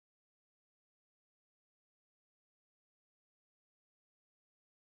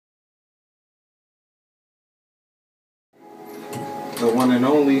the one and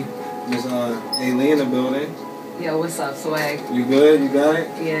only Miss Aileen in the building. Yo, what's up, Swagg? You good? You got it?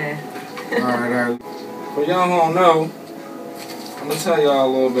 Yeah. Alright. For y'all who don't know, I'm going to tell y'all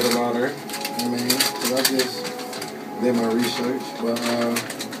a little bit about her. I mean, because I just did my research. But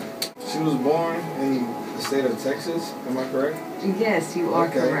she was born in the state of Texas. Am I correct? Yes, you are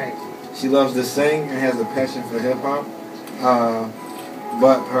correct. She loves to sing and has a passion for hip-hop.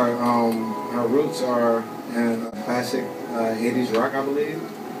 But her roots are in classic 80s rock, I believe.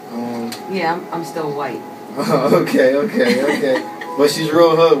 Yeah, I'm still white. Okay. But she's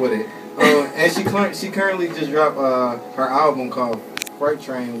real hood with it. And she currently just dropped her album called Freight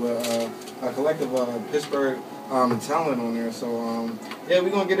Train with a collective Pittsburgh talent on there. So yeah, we're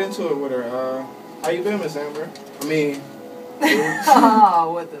gonna get into it with her. How you been, Miss Amber? I mean,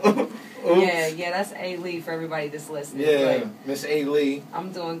 oh, what the? Yeah, that's A. Lee for everybody that's listening. Yeah, Miss A. Lee.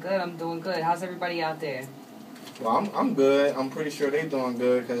 I'm doing good. How's everybody out there? Well, I'm good. I'm pretty sure they're doing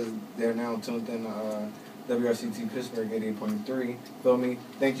good because they're now tuned in to WRCT Pittsburgh 88.3. Feel me?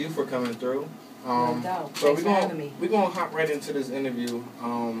 Thank you for coming through. No doubt. So Thanks for having me. We're going to hop right into this interview.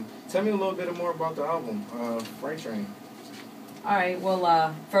 Tell me a little bit more about the album, Freight Train. All right.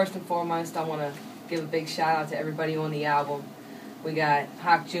 Well, first and foremost, I want to give a big shout out to everybody on the album. We got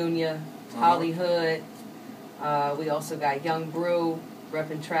Hawk Jr., Holly Hood. We also got Young Brew,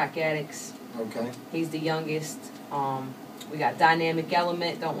 repping Track Addicts. Okay. He's the youngest. We got Dynamic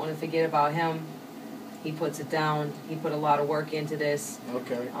Element. Don't want to forget about him. He puts it down. He put a lot of work into this.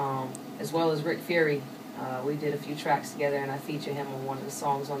 Okay. As well as Rick Fury. We did a few tracks together, and I feature him on one of the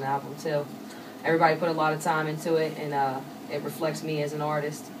songs on the album too. Everybody put a lot of time into it, and it reflects me as an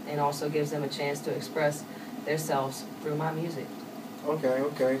artist, and also gives them a chance to express themselves through my music.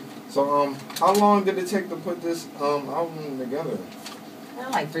 Okay. So, how long did it take to put this album together?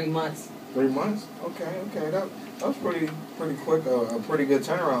 Like 3 months. 3 months? Okay. That was pretty quick. A pretty good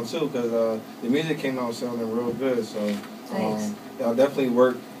turnaround too, because the music came out sounding real good. So, y'all definitely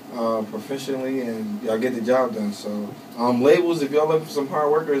work proficiently, and y'all get the job done. So, labels, if y'all looking for some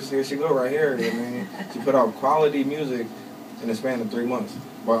hard workers, here she go right here. I mean, she put out quality music in the span of 3 months.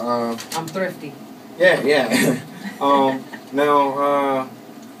 But I'm thrifty. Yeah. Now,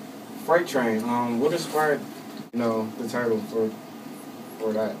 Freight Train. What inspired, the title for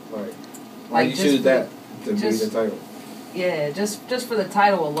that? Like why you choose that to be the title? Yeah, just for the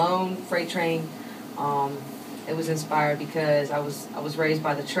title alone, Freight Train. It was inspired because I was raised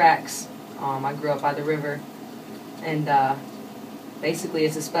by the tracks. I grew up by the river, and basically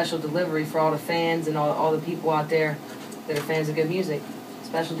it's a special delivery for all the fans and all the people out there that are fans of good music.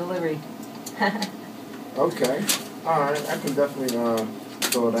 Special delivery. Okay. Alright, I can definitely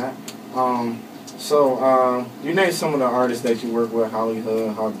feel that. So you named some of the artists that you work with, Holly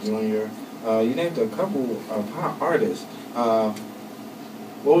Hood, Hawk Jr. You named a couple of hot artists.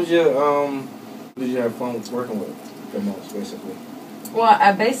 What was your did you have fun working with the most, basically? Well,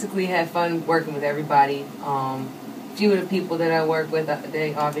 I basically had fun working with everybody. Few of the people that I work with,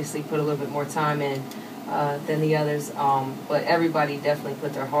 they obviously put a little bit more time in than the others. But everybody definitely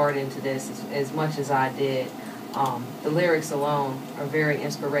put their heart into this as much as I did. The lyrics alone are very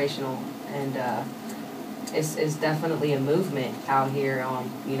inspirational, and it's definitely a movement out here.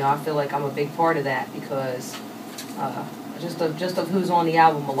 I feel like I'm a big part of that because just of who's on the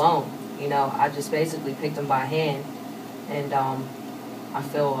album alone. I just basically picked them by hand, and I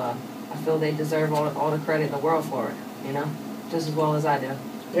feel they deserve all the credit in the world for it. Just as well as I do.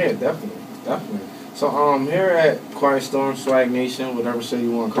 Yeah, definitely. So here at Quiet Storm, Swagg Nation, whatever say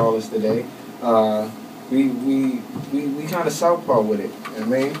you want to call us today, we kind of southpaw with it.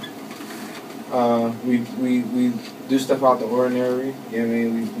 We do stuff out the ordinary.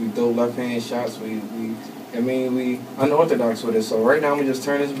 We throw left hand shots. We unorthodox with it. So right now we just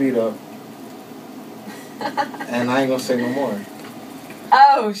turn this beat up, and I ain't gonna say no more.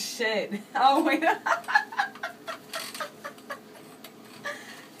 Oh shit! Oh my god!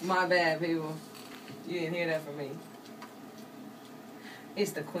 My bad, people. You didn't hear that from me.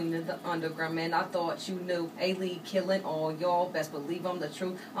 It's the queen of the underground, man. I thought you knew. A-League killing all y'all. Best believe I'm the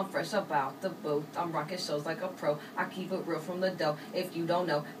truth. I'm fresh about the booth. I'm rocking shows like a pro. I keep it real from the dough. If you don't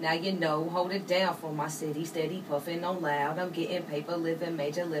know, now you know. Hold it down for my city. Steady puffing on loud. I'm getting paper, living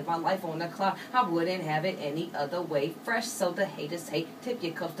major. Live my life on the cloud. I wouldn't have it any other way. Fresh so the haters hate. Tip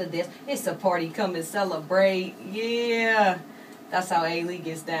your cups to this. It's a party. Come and celebrate. Yeah. That's how A-League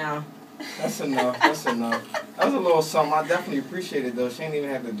gets down. That's enough. That was a little something. I definitely appreciate it, though. She ain't even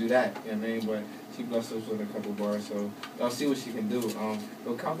have to do that, but she blessed us with a couple bars, so y'all see what she can do.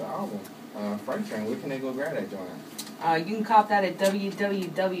 Go count the album. Freight Train, where can they go grab that joint? You can cop that at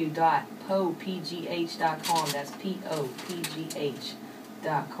www.popgh.com. That's popgh.com.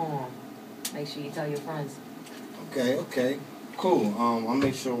 Make sure you tell your friends. Okay. Cool. I'll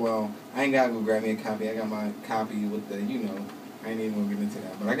make sure, well, I ain't gotta go grab me a copy. I got my copy with the, you know, I ain't even gonna get into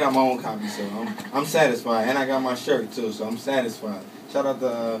that. But I got my own copy, so I'm satisfied. And I got my shirt, too, so I'm satisfied. Shout out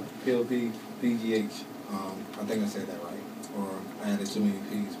to PGH. I think I said that right. Or I added too many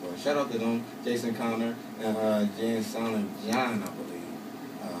P's. But shout out to them, Jason Connor and Jan Sound John, I believe.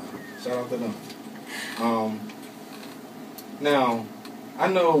 Shout out to them. Now, I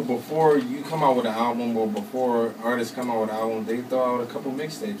know before you come out with an album or before artists come out with an album, they throw out a couple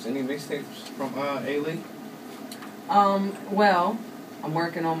mixtapes. Any mixtapes from A-Lee? Well, I'm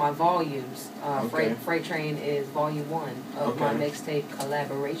working on my volumes. Okay. Freight Train is volume 1 of my mixtape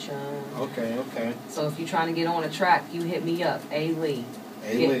collaboration. Okay. So if you're trying to get on a track, you hit me up, A-Lee.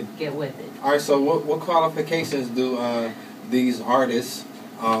 Get with it. All right, so what qualifications do these artists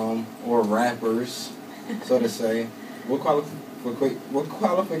or rappers, so to say, what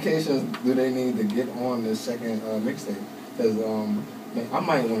qualifications do they need to get on the second mixtape? Because I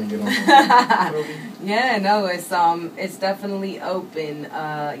might want to get on that. Yeah, no, it's definitely open.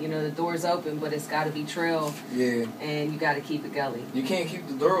 The door's open, but it's got to be trill. Yeah. And you got to keep it gully. You can't keep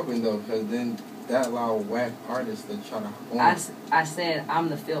the door open, though, because then that allow whack artists to try to... I said I'm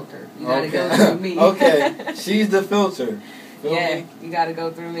the filter. You got to go through me. Okay, she's the filter. Feel me? You got to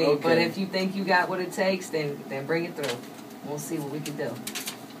go through me. Okay. But if you think you got what it takes, then bring it through. We'll see what we can do.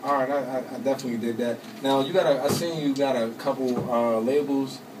 All right, I definitely did that. Now I seen you got a couple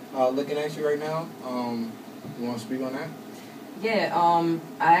labels looking at you right now. You want to speak on that? Yeah,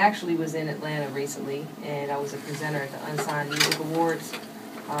 I actually was in Atlanta recently, and I was a presenter at the Unsigned Music Awards.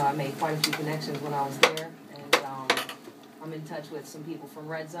 I made quite a few connections when I was there, and I'm in touch with some people from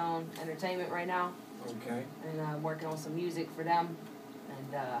Red Zone Entertainment right now. Okay. And I'm working on some music for them,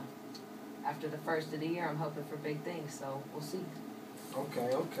 and after the first of the year, I'm hoping for big things, so we'll see.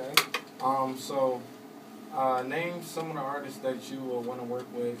 Okay. So name some of the artists that you want to work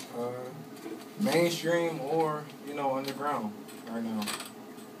with, mainstream or, underground right now.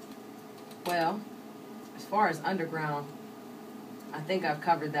 Well, as far as underground, I think I've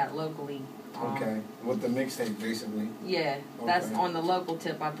covered that locally. Okay, with the mixtape, basically. Yeah, that's on the local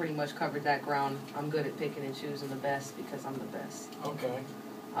tip. I pretty much covered that ground. I'm good at picking and choosing the best because I'm the best. Okay.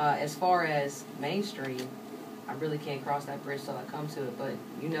 As far as mainstream, I really can't cross that bridge till I come to it. But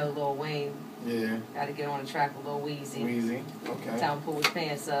Lil Wayne. Yeah. Got to get on the track with Lil Weezy. Okay. Tell him pull his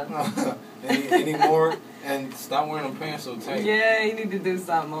pants up. any more? And stop wearing them pants so tight. Yeah, you need to do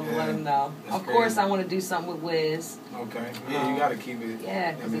something. I'm gonna let him know. Of course, I want to do something with Wiz. Okay. Yeah, you gotta keep it.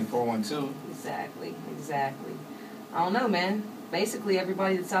 Yeah. 412. Exactly. I don't know, man. Basically,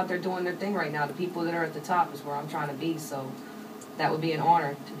 everybody that's out there doing their thing right now, the people that are at the top, is where I'm trying to be. So that would be an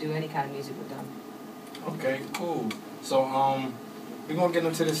honor to do any kind of music with them. Okay, cool. So we're gonna get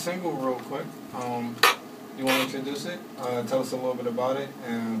into this single real quick. You want to introduce it? Tell us a little bit about it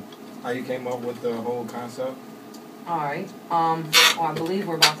and how you came up with the whole concept. All right. Well, I believe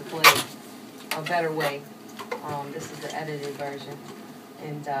we're about to play A Better Way. This is the edited version,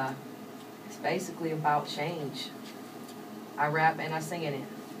 and it's basically about change. I rap and I sing in it.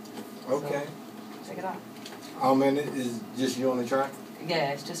 Okay. So, check it out. And it is just you on the track?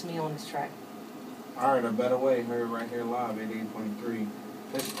 Yeah, it's just me on this track. All right, A Better Way, heard right here live, 88.3,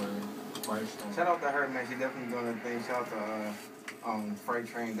 Pittsburgh. Shout out to her, man. She definitely doing her thing. Shout out to Freight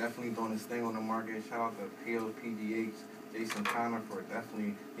Train, definitely doing his thing on the market. Shout out to PGH, Jason Connor for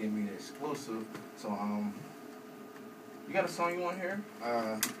definitely giving me the exclusive. So, you got a song you want to hear?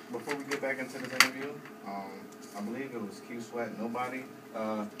 Before we get back into this interview, I believe it was Q Sweat, Nobody.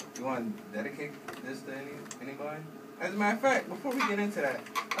 You want to dedicate this to anybody? As a matter of fact, before we get into that,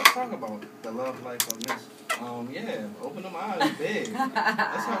 let's talk about the love life of Miss. Open them eyes big.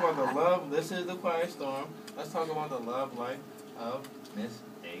 Let's talk about the love. This is the Quiet Storm. Let's talk about the love life of Miss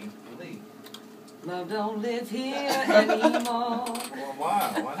A-Lee. Love don't live here anymore. Well,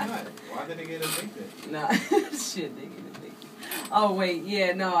 why? Why not? Why did they get evicted? Nah, shit, they get evicted. Oh wait,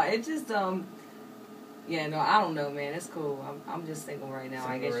 it just I don't know, man. It's cool. I'm just single right now.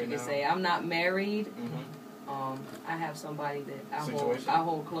 I guess you could say I'm not married. Mm-hmm. I have somebody that I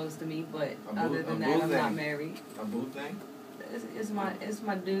hold close to me, but other than that, I'm not married. A boo thing? It's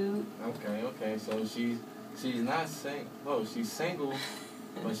my dude. Okay. So she's not single. Oh, she's single,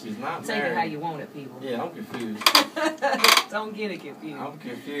 but she's not Take married. it how you want it, people. Yeah, I'm confused. Don't get it confused. I'm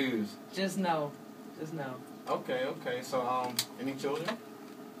confused. Just know. Okay. So any children?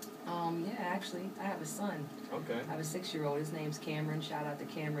 Yeah, actually, I have a son. Okay. I have a 6-year-old. His name's Cameron. Shout out to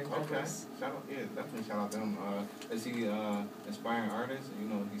Cameron Douglas. Okay. Shout out, yeah, definitely shout out to him. Is he inspiring artist? You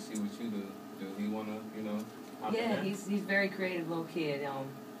know, he see what you do. Do he wanna, you know? Yeah, he's very creative little kid.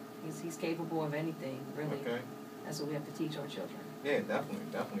 He's capable of anything, really. Okay. That's what we have to teach our children. Yeah, definitely.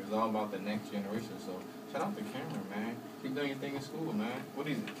 It's all about the next generation. So shout out to Cameron, man. Keep doing your thing in school, man. What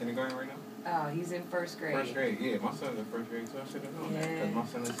is it? Kindergarten right now? He's in 1st grade. 1st grade, yeah. My son's in 1st grade, so I should have known that because my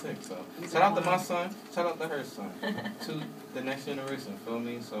son is 6. So He's shout out to my son. Shout out to her son. To the next generation, feel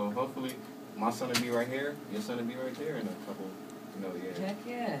me? So hopefully my son will be right here. Your son will be right there in a couple, years. Heck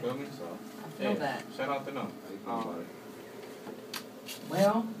yeah. Feel me? So I feel that. Shout out to them.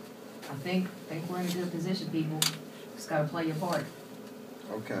 Well, I think we're in a good position, people. Just gotta play your part.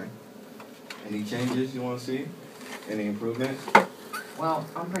 Okay. Any changes you want to see? Any improvements? Well,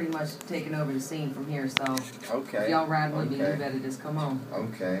 I'm pretty much taking over the scene from here, so okay. If y'all riding with me, you better just come on.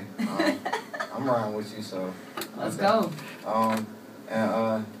 Okay. I'm riding with you, so let's go.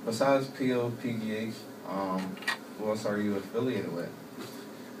 And besides PGH, who else are you affiliated with?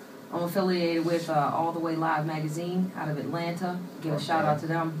 I'm affiliated with All the Way Live magazine out of Atlanta. Give a shout out to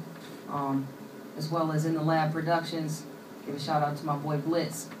them. As well as In the Lab Productions. Give a shout out to my boy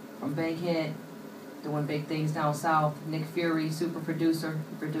Blitz from Bankhead, doing big things down south. Nick Fury, super producer,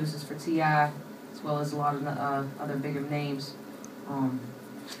 he produces for T.I., as well as a lot of other bigger names.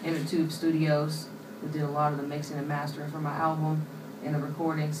 Inner Tube Studios, who did a lot of the mixing and mastering for my album and the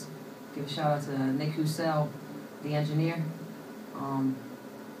recordings. Give a shout out to Nick Hussell, the engineer.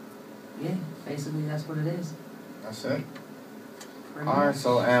 Yeah, basically that's what it is. That's it. Alright,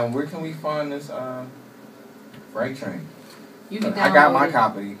 so where can we find this Freight Train? You can I got my it.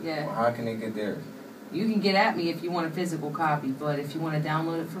 copy. Yeah. Well, how can they get theirs? You can get at me if you want a physical copy, but if you want to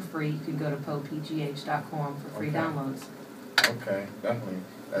download it for free, you can go to popgh.com for free downloads. Okay, definitely.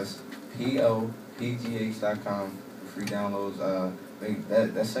 That's popgh.com for free downloads.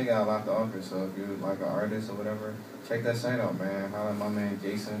 That site got a lot to offer, so if you're like an artist or whatever, check that site out, man. Holla at my man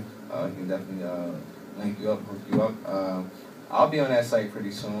Jason. He can definitely link you up, hook you up. I'll be on that site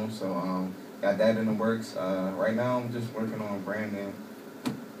pretty soon, so got that in the works. Right now, I'm just working on branding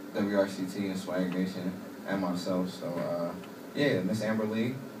WRCT and Swagg Nation and myself. So, yeah, Miss Amber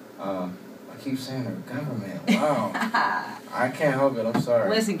Lee. I keep saying her government. Wow. I can't help it. I'm sorry.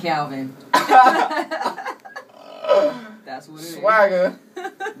 Listen, Calvin. That's what it is. Swagger.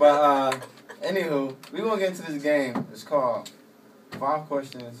 But, anywho, we're going to get into this game. It's called 5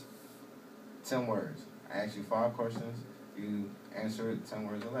 Questions, 10 Words. I ask you 5 questions. You answer it 10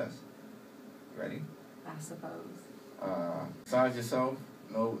 words or less. Ready? I suppose. Besides yourself,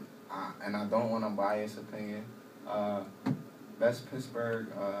 no, and I don't want a biased opinion. Best Pittsburgh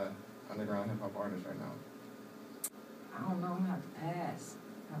underground hip hop artist right now. I don't know. I'm gonna have to pass.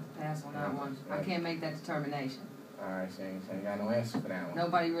 On that one. I can't make that determination. All right, so you got no answer for that one.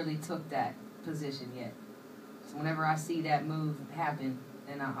 Nobody really took that position yet. So whenever I see that move happen,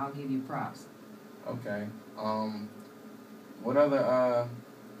 then I'll give you props. Okay. What other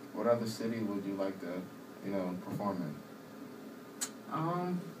city would you like to, perform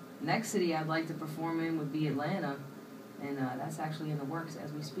in? Next city I'd like to perform in would be Atlanta, and that's actually in the works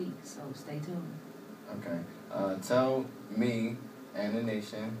as we speak. So stay tuned. Okay. Tell me and the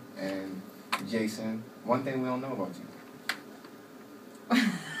nation and Jason one thing we don't know about you.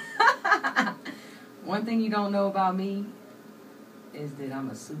 One thing you don't know about me is that I'm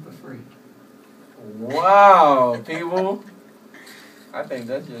a super freak. Wow, people. I think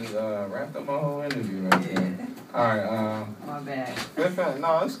that just wrapped up my whole interview right there. All right. My bad.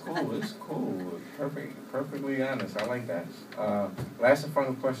 No, it's cool. It's cool. Perfectly honest. I like that. Last and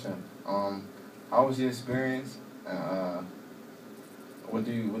final question. How was your experience? What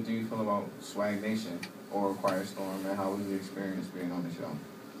do you feel about Swagg Nation or Quiet Storm, and how was the experience being on the show?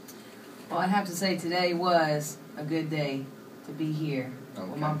 Well, I'd have to say today was a good day to be here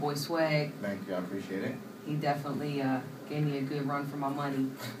with my boy Swagg. Thank you. I appreciate it. He definitely gave me a good run for my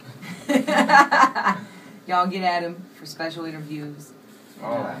money. Y'all get at him for special interviews,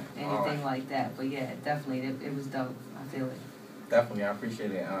 anything like that. But yeah, definitely, it was dope. I feel it. Definitely, I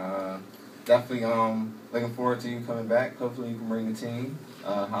appreciate it. Definitely, looking forward to you coming back. Hopefully, you can bring the team,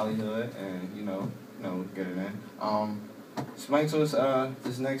 Hollywood, and get it in. Explain to us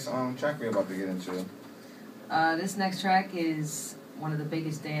this next track we're about to get into. This next track is one of the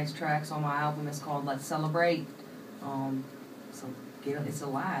biggest dance tracks on my album. It's called Let's Celebrate. It's a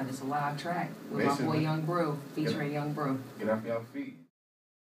live track with my boy Young Brew, featuring Young Brew. Get off your feet.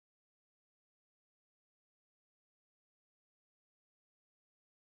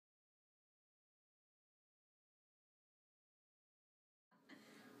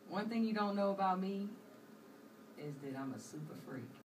 One thing you don't know about me is that I'm a super freak.